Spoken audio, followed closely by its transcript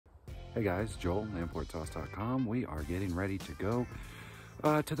Hey guys, Joel, importsauce.com. We are getting ready to go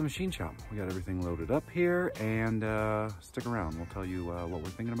to the machine shop. We got everything loaded up here, and stick around. We'll tell you what we're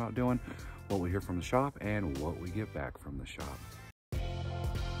thinking about doing, what we hear from the shop, and what we get back from the shop.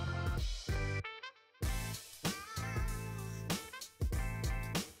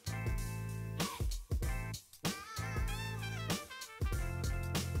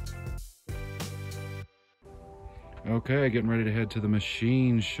 Okay, getting ready to head to the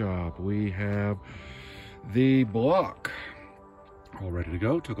machine shop. We have the block all ready to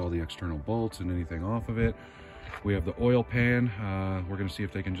go. Took all the external bolts and anything off of it. We have the oil pan. We're gonna see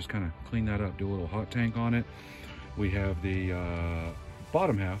if they can just kind of clean that up, do a little hot tank on it. We have the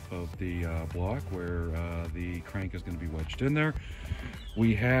bottom half of the block where the crank is gonna be wedged in there.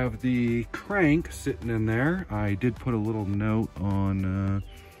 We have the crank sitting in there. I did put a little note on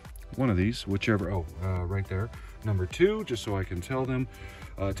one of these, whichever, right there, number 2, just so I can tell them.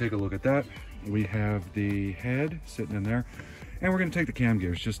 Take a look at that. We have the head sitting in there, and we're gonna take the cam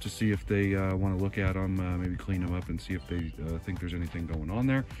gears just to see if they wanna look at them, maybe clean them up and see if they think there's anything going on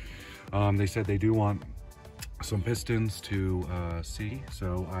there. They said they do want some pistons to see,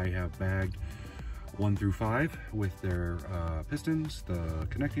 so I have bagged 1 through 5 with their pistons, the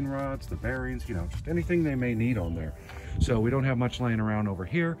connecting rods, the bearings, you know, just anything they may need on there. So we don't have much laying around over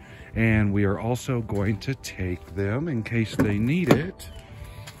here, and we are also going to take them, in case they need it,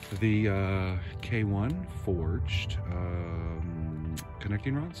 the K1 forged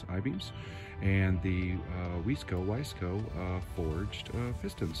connecting rods, I-beams, and the Wiseco forged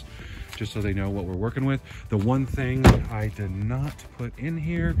pistons, just so they know what we're working with. The one thing I did not put in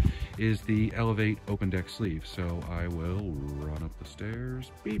here is the Elevate open deck sleeve. So I will run up the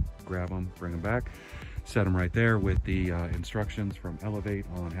stairs, beep, grab them, bring them back, set them right there with the instructions from Elevate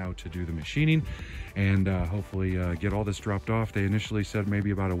on how to do the machining, and hopefully get all this dropped off. They initially said maybe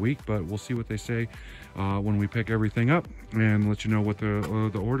about a week, but we'll see what they say when we pick everything up and let you know what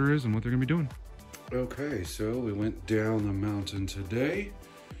the order is and what they're gonna be doing. Okay, so we went down the mountain today,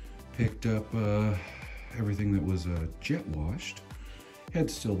 picked up everything that was jet washed.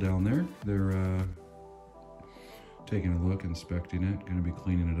 Head's still down there. They're taking a look, inspecting it, gonna be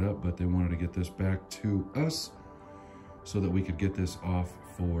cleaning it up, but they wanted to get this back to us so that we could get this off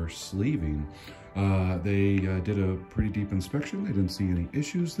for sleeving. They did a pretty deep inspection. They didn't see any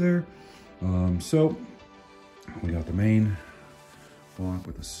issues there. So we got the main block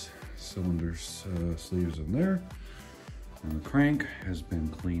with the cylinders, sleeves in there. And the crank has been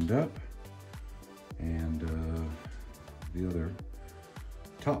cleaned up, and the other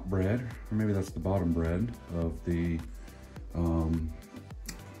top brad, or maybe that's the bottom brad of the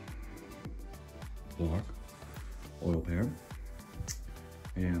block oil pan.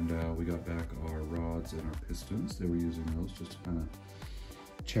 And we got back our rods and our pistons. They were using those just to kind of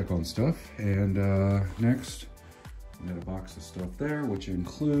check on stuff. And next, we got a box of stuff there, which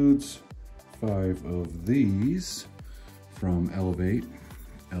includes 5 of these from Elevate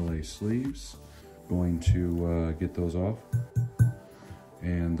LA sleeves. Going to get those off,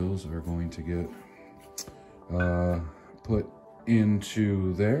 and those are going to get put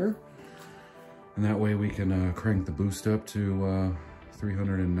into there, and that way we can crank the boost up to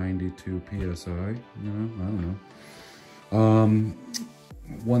 392 psi. You know, I don't know.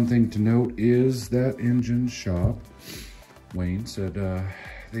 One thing to note is that engine shop, Wayne said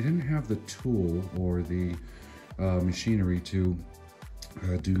they didn't have the tool or the machinery to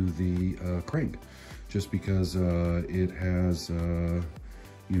do the crank, just because it has,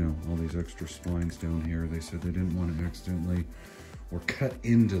 you know, all these extra splines down here. They said they didn't want to accidentally or cut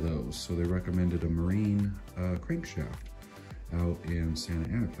into those, so they recommended a marine crankshaft out in Santa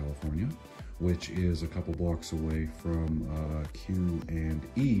Ana, California, which is a couple blocks away from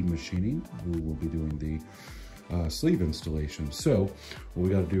Q&E Machining, who will be doing the sleeve installation. So what we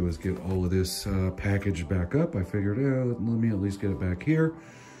got to do is get all of this packaged back up. I figured, let me at least get it back here,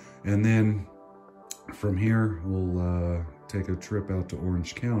 and then from here we'll take a trip out to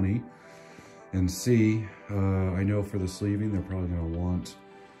Orange County and see. I know for the sleeving they're probably going to want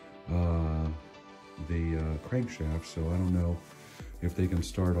the crankshaft, so I don't know if they can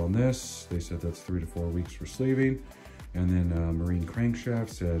start on this. They said that's 3 to 4 weeks for sleeving, and then marine crankshaft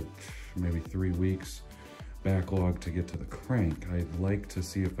said maybe 3 weeks backlog to get to the crank. I'd like to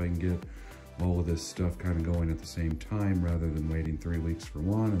see if I can get all of this stuff kind of going at the same time, rather than waiting 3 weeks for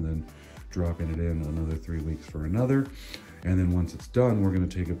one and then dropping it in another 3 weeks for another. And then once it's done, we're going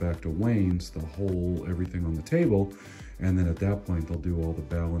to take it back to Wayne's, the whole everything on the table, and then at that point they'll do all the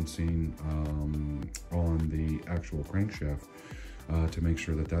balancing on the actual crankshaft to make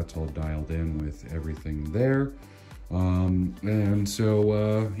sure that that's all dialed in with everything there. And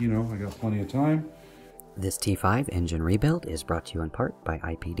so, you know, I got plenty of time. This T5 engine rebuild is brought to you in part by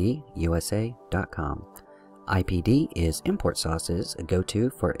IPDUSA.com. IPD is Import Sauce's go-to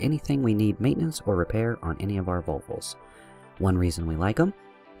for anything we need maintenance or repair on any of our Volvos. One reason we like them,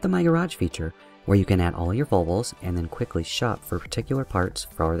 the My Garage feature, where you can add all your Volvos and then quickly shop for particular parts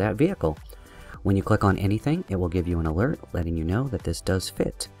for that vehicle. When you click on anything, it will give you an alert letting you know that this does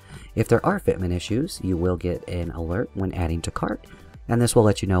fit. If there are fitment issues, you will get an alert when adding to cart, and this will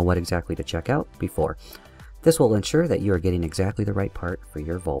let you know what exactly to check out before. This will ensure that you are getting exactly the right part for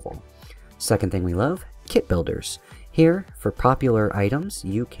your Volvo. Second thing we love, kit builders. Here, for popular items,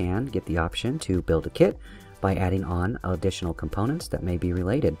 you can get the option to build a kit by adding on additional components that may be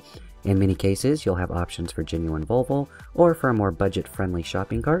related. In many cases, you'll have options for genuine Volvo, or for a more budget-friendly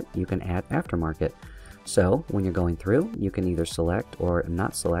shopping cart, you can add aftermarket. So, when you're going through, you can either select or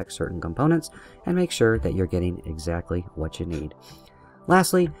not select certain components and make sure that you're getting exactly what you need.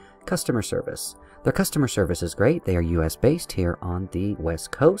 Lastly, customer service. Their customer service is great. They are US based here on the West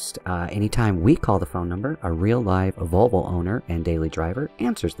Coast. Anytime we call the phone number, a real live Volvo owner and daily driver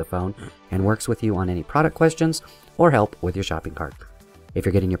answers the phone and works with you on any product questions or help with your shopping cart. If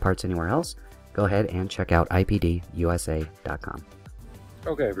you're getting your parts anywhere else, go ahead and check out IPDUSA.com.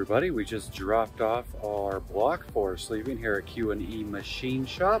 Okay, everybody, we just dropped off our block for sleeving here at Q&E Machine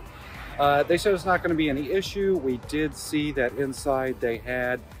Shop. They said it's not going to be any issue. We did see that inside they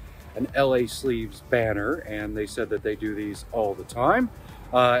had an LA Sleeves banner, and they said that they do these all the time.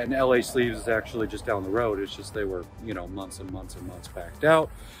 And LA Sleeves is actually just down the road. It's just they were, you know, months and months and months backed out.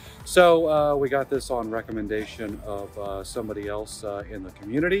 So we got this on recommendation of somebody else in the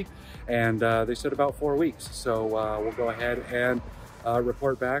community, and they said about 4 weeks. So we'll go ahead and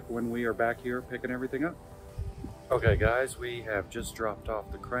report back when we are back here picking everything up. Okay guys, we have just dropped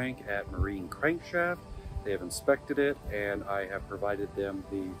off the crank at Marine Crankshaft. They have inspected it, and I have provided them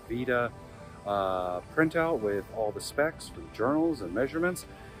the Vita printout with all the specs for the journals and measurements.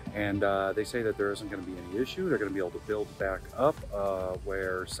 And they say that there isn't going to be any issue. They're going to be able to build back up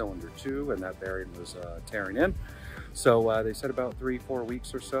where cylinder 2 and that bearing was tearing in. So they said about 3-4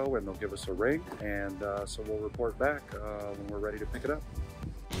 weeks or so, and they'll give us a ring, and so we'll report back when we're ready to pick it up.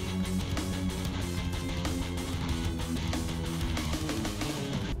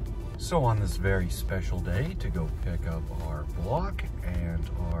 So on this very special day to go pick up our block and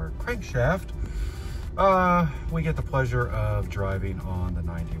our crankshaft, we get the pleasure of driving on the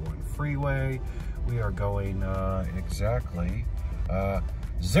 91 freeway. We are going exactly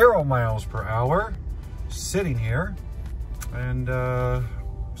 0 miles per hour, sitting here. And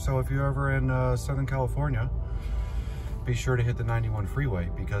so if you're ever in Southern California, be sure to hit the 91 freeway,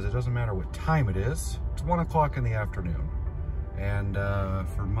 because it doesn't matter what time it is. It's 1 o'clock in the afternoon. And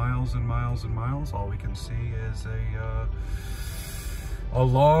for miles and miles and miles, all we can see is a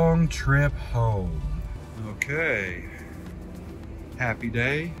long trip home. Okay, happy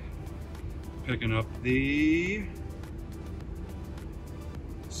day, picking up the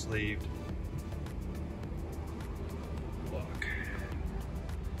sleeved block.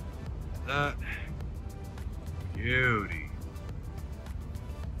 That beauty.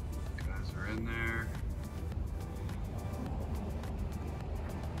 Guys are in there.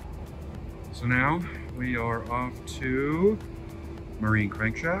 So now we are off to Marine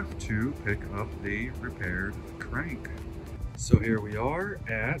Crankshaft to pick up the repaired crank. So here we are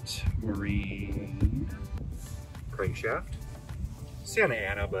at Marine Crankshaft, Santa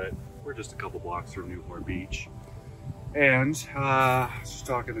Ana, but we're just a couple blocks from Newport Beach. And I was just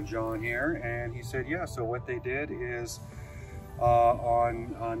talking to John here, and he said, yeah, so what they did is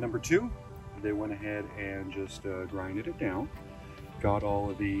on number 2, they went ahead and just grinded it down, got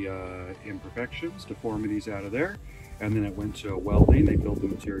all of the imperfections, deformities out of there, and then it went to welding. They built the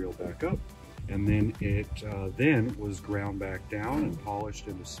material back up, and then it then was ground back down and polished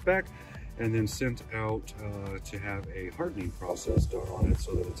into spec, and then sent out to have a hardening process done on it,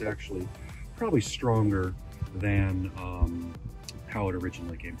 so that it's actually probably stronger than how it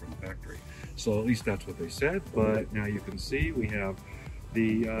originally came from the factory. So at least that's what they said. But now you can see we have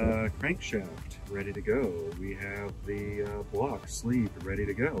the crankshaft ready to go. We have the block sleeved ready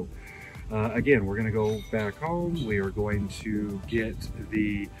to go. Again, we're going to go back home. We are going to get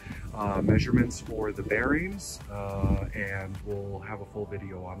the measurements for the bearings, and we'll have a full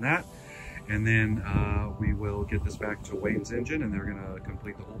video on that. And then we will get this back to Wayne's engine, and they're going to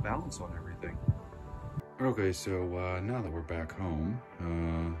complete the whole balance on everything. Okay, so now that we're back home,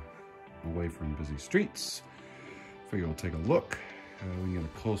 away from busy streets, I figure we'll take a look. We can get a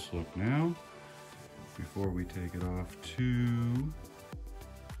close look now before we take it off to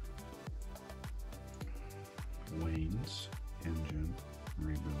Wayne's Engine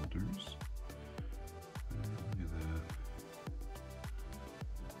Rebuilders. Look at that.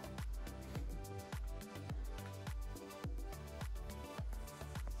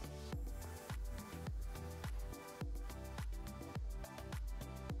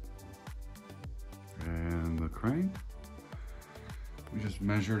 And the crank. We just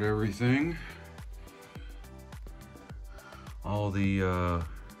measured everything. All the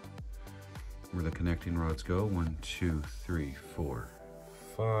where the connecting rods go, 1, 2, 3, 4,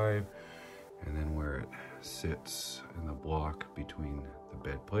 5, and then where it sits in the block between the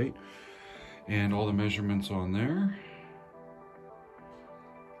bed plate. And all the measurements on there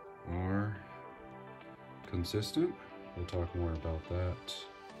are consistent. We'll talk more about that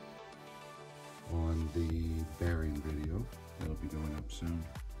on the bearing video. That'll be going up soon.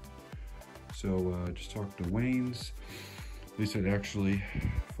 So just talked to Wayne's. They said actually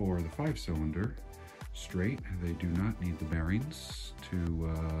for the 5-cylinder straight, they do not need the bearings to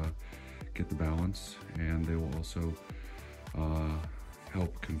get the balance, and they will also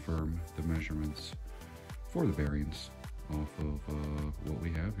help confirm the measurements for the bearings off of what we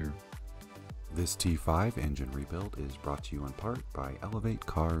have here. This T5 engine rebuild is brought to you in part by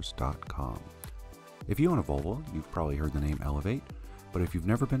ElevateCars.com. If you own a Volvo, you've probably heard the name Elevate, but if you've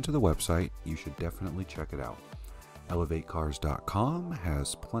never been to the website, you should definitely check it out. ElevateCars.com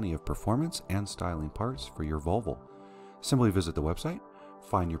has plenty of performance and styling parts for your Volvo. Simply visit the website,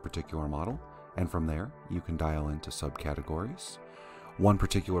 find your particular model, and from there you can dial into subcategories. One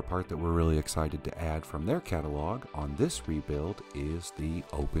particular part that we're really excited to add from their catalog on this rebuild is the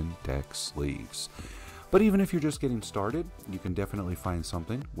open deck sleeves. But even if you're just getting started, you can definitely find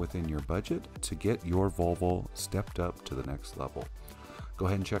something within your budget to get your Volvo stepped up to the next level. Go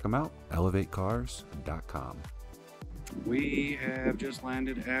ahead and check them out, ElevateCars.com. We have just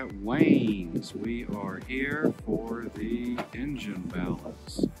landed at Wayne's. We are here for the engine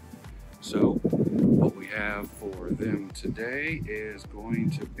balance. So what we have for them today is going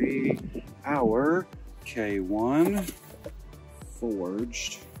to be our K1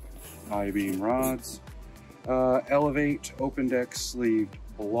 forged I-beam rods, Elevate open deck sleeved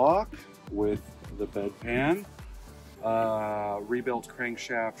block with the bed pan, rebuilt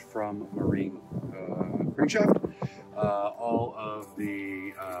crankshaft from Marine Crankshaft. All of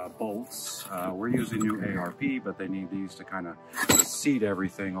the bolts, we're using new ARP, but they need these to kind of seat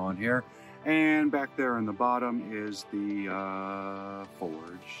everything on here. And back there in the bottom is the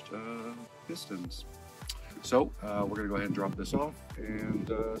forged pistons. So we're gonna go ahead and drop this off and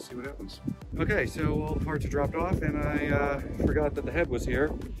see what happens. Okay, so all the parts are dropped off, and I forgot that the head was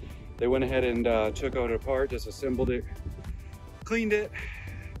here. They went ahead and took it apart, disassembled it, cleaned it,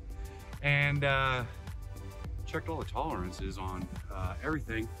 and checked all the tolerances on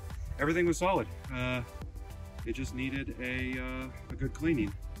everything. Everything was solid. It just needed a good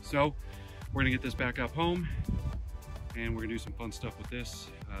cleaning. So we're gonna get this back up home, and we're gonna do some fun stuff with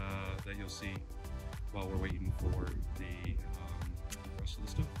this that you'll see while we're waiting for the rest of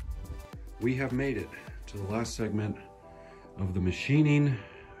the stuff. We have made it to the last segment of the machining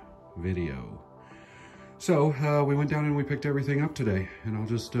video. So we went down and we picked everything up today, and I'll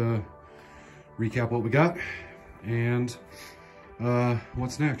just recap what we got and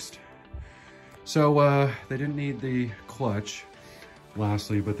what's next. So they didn't need the clutch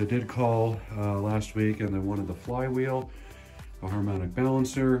lastly, but they did call last week, and they wanted the flywheel, a harmonic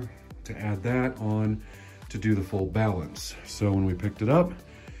balancer, to add that on to do the full balance. So when we picked it up,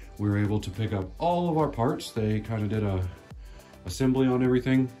 we were able to pick up all of our parts. They kind of did a assembly on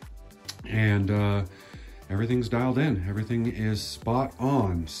everything, and everything's dialed in. Everything is spot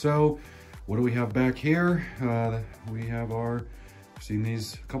on. So what do we have back here? We have our, I've seen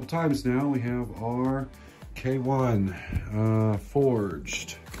these a couple times now, we have our K1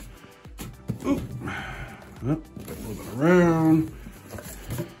 forged. Oop. Oh, a little bit around.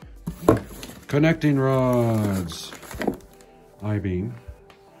 Connecting rods, I-beam,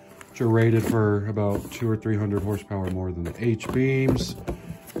 which are rated for about 200 or 300 horsepower more than the H-beams,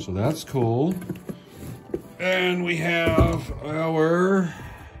 so that's cool. And we have our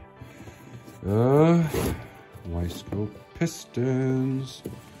Y-scope pistons.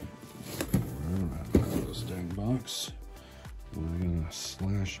 I don't have this dang box. I got a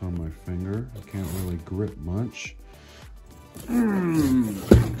slash on my finger. I can't really grip much.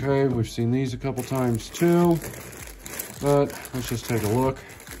 Okay, we've seen these a couple times too, but let's just take a look,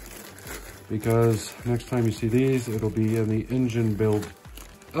 because next time you see these, it'll be in the engine build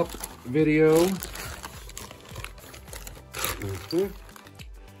up video.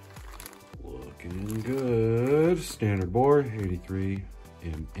 Looking good. Standard bore, 83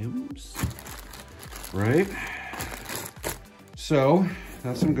 mm, right? So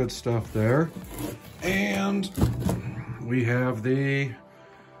that's some good stuff there. And we have the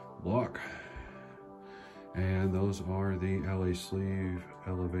block. And those are the LA Sleeve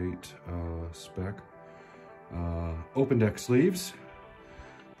Elevate spec open deck sleeves,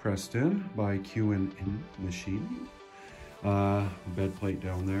 pressed in by Q&N Machining. Bed plate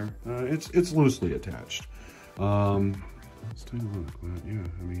down there. It's loosely attached. Let's take a look. Yeah,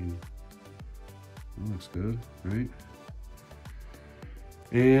 I mean, that looks good, right?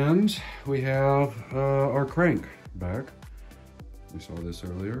 And we have our crank back. We saw this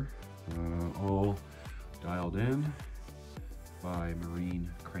earlier. All dialed in by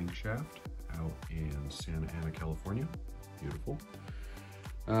Marine Crankshaft out in Santa Ana, California. Beautiful.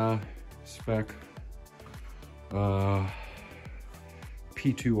 Spec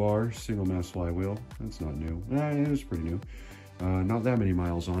P2R single mass flywheel. That's not new. It is pretty new. Not that many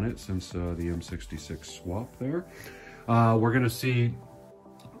miles on it since the M66 swap there. We're gonna see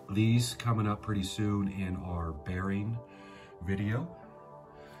these coming up pretty soon in our bearing video.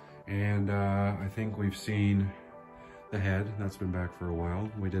 And I think we've seen the head. That's been back for a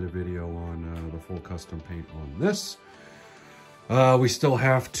while. We did a video on the full custom paint on this. We still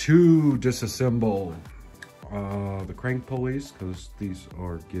have to disassemble the crank pulleys because these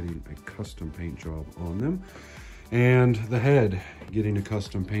are getting a custom paint job on them. And the head getting a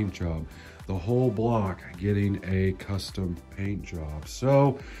custom paint job. The whole block getting a custom paint job.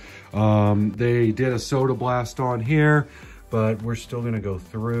 So they did a soda blast on here, but we're still gonna go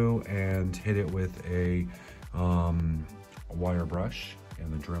through and hit it with a wire brush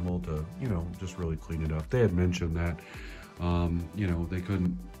and the Dremel to, you know, just really clean it up. They had mentioned that, you know, they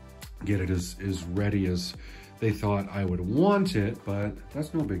couldn't get it as ready as they thought I would want it, but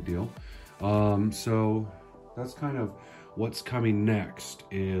that's no big deal. So that's kind of what's coming next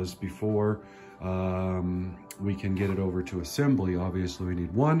is before we can get it over to assembly. Obviously we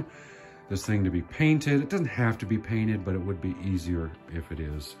need this thing to be painted. It doesn't have to be painted, but it would be easier if it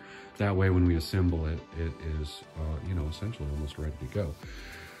is. That way when we assemble it, it is, you know, essentially almost ready to go.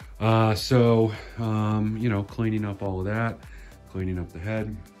 You know, cleaning up all of that, cleaning up the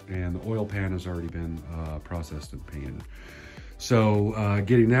head, and the oil pan has already been processed and painted. So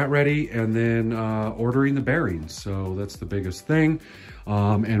getting that ready, and then ordering the bearings. So that's the biggest thing.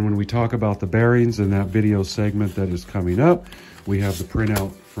 And when we talk about the bearings in that video segment that is coming up, we have the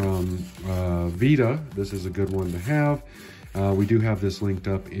printout from Vita. This is a good one to have. We do have this linked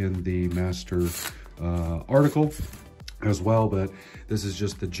up in the master article as well, but this is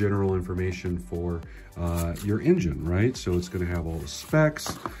just the general information for your engine, right? So it's going to have all the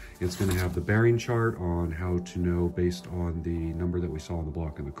specs. It's going to have the bearing chart on how to know based on the number that we saw on the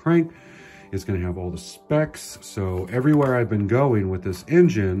block and the crank. It's going to have all the specs. So everywhere I've been going with this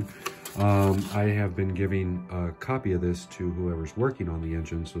engine, I have been giving a copy of this to whoever's working on the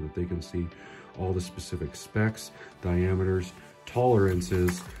engine so that they can see all the specific specs, diameters,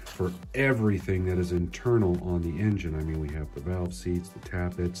 tolerances for everything that is internal on the engine. I mean, we have the valve seats, the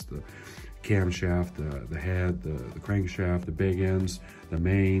tappets, the camshaft, the head, the crankshaft, the big ends, the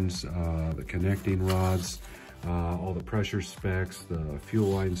mains, the connecting rods, all the pressure specs, the fuel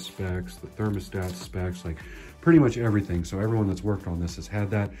line specs, the thermostat specs, like pretty much everything. So everyone that's worked on this has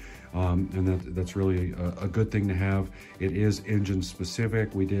had that, and that's really a good thing to have. It is engine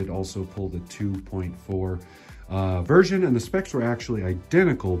specific. We did also pull the 2.4 version, and the specs were actually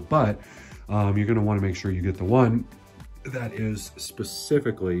identical, but you're going to want to make sure you get the one that is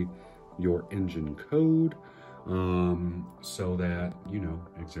specifically your engine code, so that you know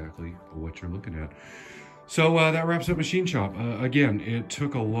exactly what you're looking at. So that wraps up Machine Shop. Again, it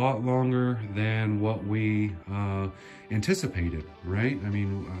took a lot longer than what we anticipated, right? I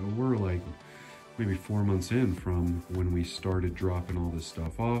mean, we're like maybe 4 months in from when we started dropping all this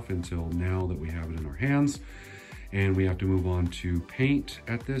stuff off until now that we have it in our hands. And we have to move on to paint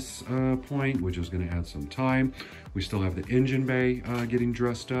at this point, which is going to add some time. We still have the engine bay getting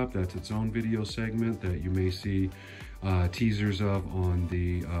dressed up. That's its own video segment that you may see teasers of on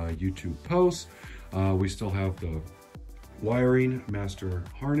the YouTube posts. We still have the wiring master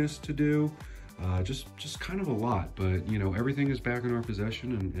harness to do. Just kind of a lot, but you know, everything is back in our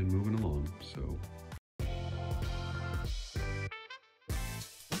possession and moving along. So